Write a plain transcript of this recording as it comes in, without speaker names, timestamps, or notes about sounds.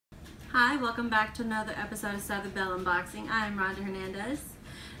Hi, welcome back to another episode of Southern Belle Unboxing. I'm Rhonda Hernandez,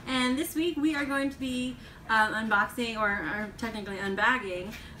 and this week we are going to be unboxing, or technically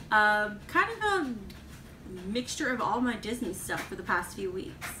unbagging, kind of a mixture of all my Disney stuff for the past few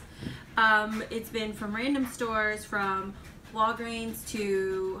weeks. It's been from random stores, from Walgreens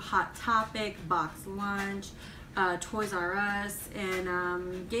to Hot Topic, Box Lunch, Toys R Us, and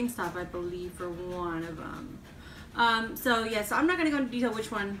GameStop, I believe, for one of them. So I'm not going to go into detail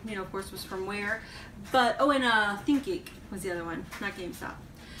which one, of course, was from where, but, and ThinkGeek was the other one, not GameStop.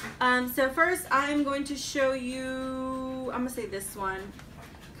 So first I'm going to show you, I'm going to say this one,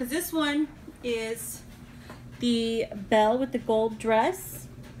 because this one is the Belle with the gold dress,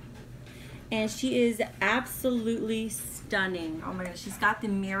 and she is absolutely stunning. Oh my gosh, she's got the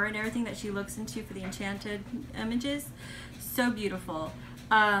mirror and everything that she looks into for the enchanted images. So beautiful.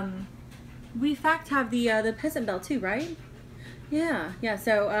 We in fact have the peasant Belle too, right? Yeah.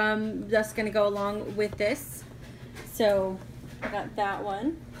 So that's gonna go along with this. So I got that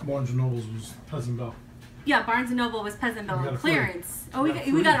one. Barnes & Noble's was peasant Belle. Yeah, Barnes & Noble was peasant Belle on clearance. Oh, we got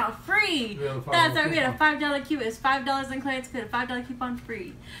it on free. That's right. We had a $5 coupon. It was $5 on clearance. We had a $5 coupon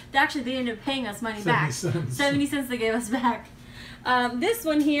free. Actually, they ended up paying us money back. 70 cents they gave us back. This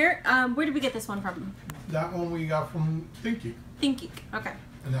one here. Where did we get this one from? That one we got from ThinkGeek. ThinkGeek. Okay.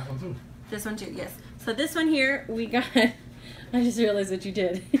 And that one too. This one too, yes. So this one here, we got, I just realized what you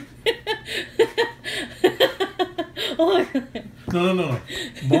did. Oh my God. No.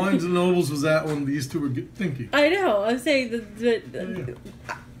 Barnes & Noble's was that one. These two were ThinkGeek. I know. I'm saying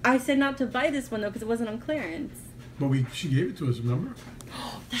I said not to buy this one though because it wasn't on clearance. But she gave it to us, remember?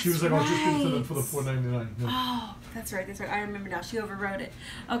 Oh, that's she was like, right. "Oh, just give it to them for the $4.99." Yeah. Oh, that's right. I remember now. She overrode it.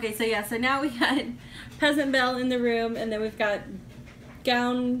 Okay, so now we got Peasant Belle in the room, and then we've got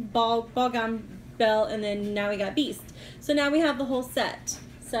ball gown Belle, and then now we got Beast. So now we have the whole set.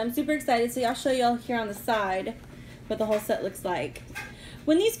 So I'm super excited. So I'll show y'all here on the side what the whole set looks like.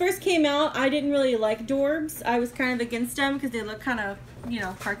 When these first came out, I didn't really like Dorbz. I was kind of against them because they look kind of,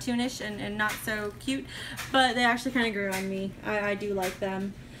 cartoonish and not so cute. But they actually kind of grew on me. I do like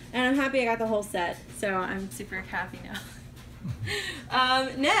them. And I'm happy I got the whole set. So I'm super happy now.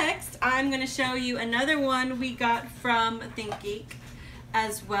 Next, I'm going to show you another one we got from ThinkGeek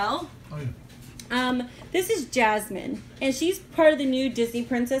as well. Oh, yeah. This is Jasmine, and she's part of the new Disney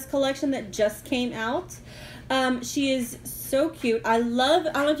Princess collection that just came out. She is so cute. I don't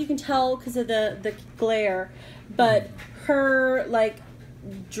know if you can tell because of the glare, but her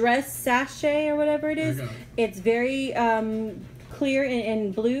dress sachet or whatever it is, it's very clear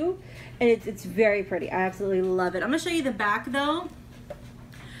and blue, and it's very pretty. I absolutely love it. I'm gonna show you the back though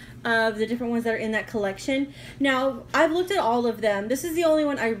of the different ones that are in that collection. Now, I've looked at all of them. This is the only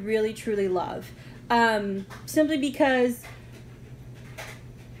one I really truly love, simply because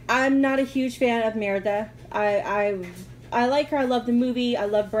I'm not a huge fan of Merida. I like her. I love the movie. I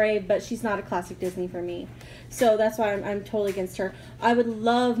love Brave, but she's not a classic Disney for me. So that's why I'm totally against her. I would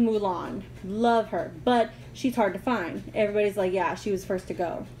love Mulan. Love her. But she's hard to find. Everybody's like, yeah, she was first to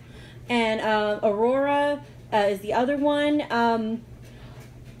go. And Aurora is the other one.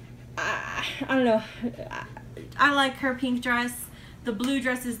 I don't know. I like her pink dress. The blue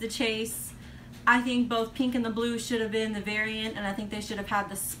dress is the chase. I think both pink and the blue should have been the variant, and I think they should have had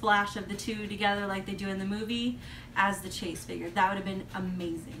the splash of the two together like they do in the movie as the chase figure. That would have been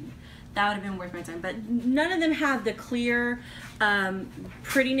amazing. That would have been worth my time. But none of them have the clear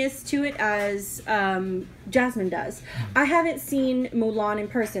prettiness to it as Jasmine does. I haven't seen Mulan in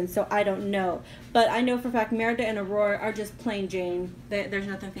person, so I don't know. But I know for a fact Merida and Aurora are just plain Jane. There's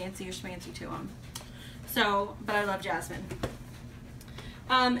nothing fancy or schmancy to them. So, but I love Jasmine.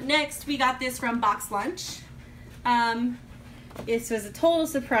 Next, we got this from Box Lunch. This was a total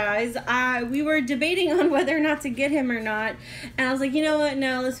surprise. We were debating on whether or not to get him or not, and I was like, you know what,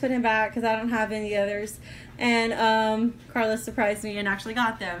 no, let's put him back because I don't have any others. And Carlos surprised me and actually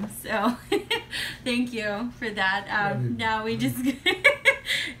got them, so thank you for that. Now we just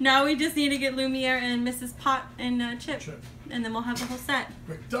now we just need to get Lumiere and Mrs. Pot and Chip, and then we'll have the whole set.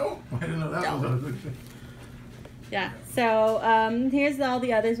 Wait, dope! I didn't know that was a good thing. Yeah, so here's all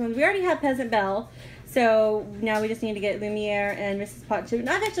the others ones. We already have Peasant Belle, so now we just need to get Lumiere and Mrs. Pot and Chip. And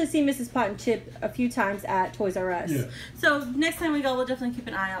I've actually seen Mrs. Pot and Chip a few times at Toys R Us. Yeah. So next time we go, we'll definitely keep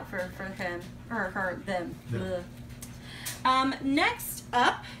an eye out for him, or them. Yeah. Next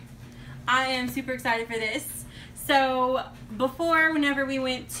up, I am super excited for this. So before, whenever we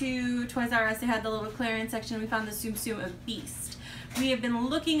went to Toys R Us, they had the little clearance section. We found the Tsum Tsum of Beast. We have been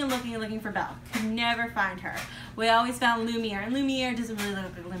looking and looking and looking for Belle. Could never find her. We always found Lumiere, and Lumiere doesn't really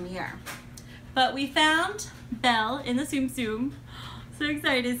look like Lumiere. But we found Belle in the Tsum Tsum. So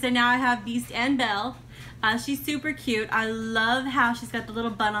excited. So now I have Beast and Belle. She's super cute. I love how she's got the little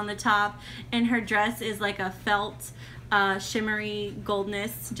bun on the top, and her dress is like a felt shimmery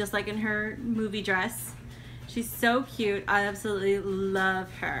goldness, just like in her movie dress. She's so cute. I absolutely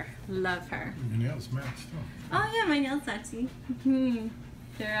love her. Love her. Your nails match too. Oh yeah, my nails matchy.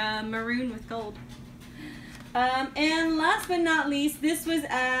 They're maroon with gold. And last but not least, this was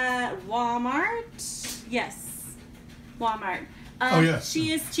at Walmart. Yes, Walmart. Oh yes.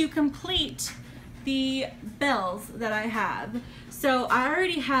 She is to complete the Belles that I have. So I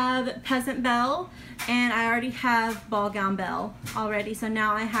already have Peasant Belle, and I already have Ball Gown Belle already. So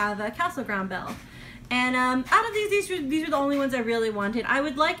now I have a Castle Gown Belle. And out of these were the only ones I really wanted. I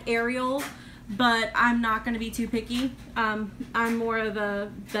would like Ariel, but I'm not going to be too picky. I'm more of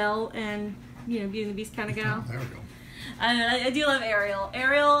a Belle and, you know, Beauty and the Beast kind of gal. Oh, there we go. I do love Ariel.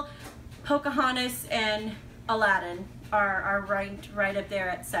 Ariel, Pocahontas, and Aladdin are right up there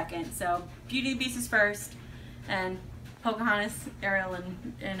at second. So Beauty and the Beast is first, and Pocahontas, Ariel,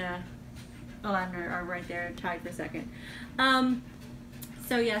 and Aladdin are right there tied for second.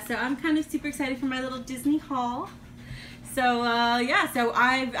 So yeah, so I'm kind of super excited for my little Disney haul. So yeah, so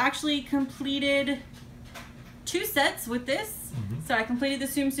I've actually completed 2 sets with this. So I completed the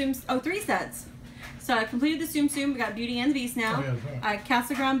Tsum Tsums, 3 sets. So I completed the Tsum Tsum, we got Beauty and the Beast now. Oh, yeah, that's right. I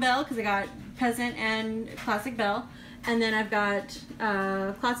Castle Gown Belle, because I got Peasant and Classic Belle. And then I've got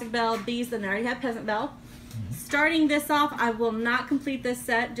Classic Belle, Beast, and I already have Peasant Belle. Starting this off, I will not complete this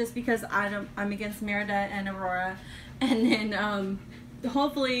set just because I'm against Merida and Aurora. And then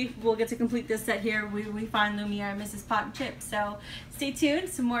hopefully we'll get to complete this set here. We find Lumiere and Mrs. Pot and Chip. So stay tuned,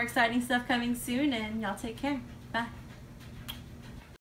 some more exciting stuff coming soon, and y'all take care.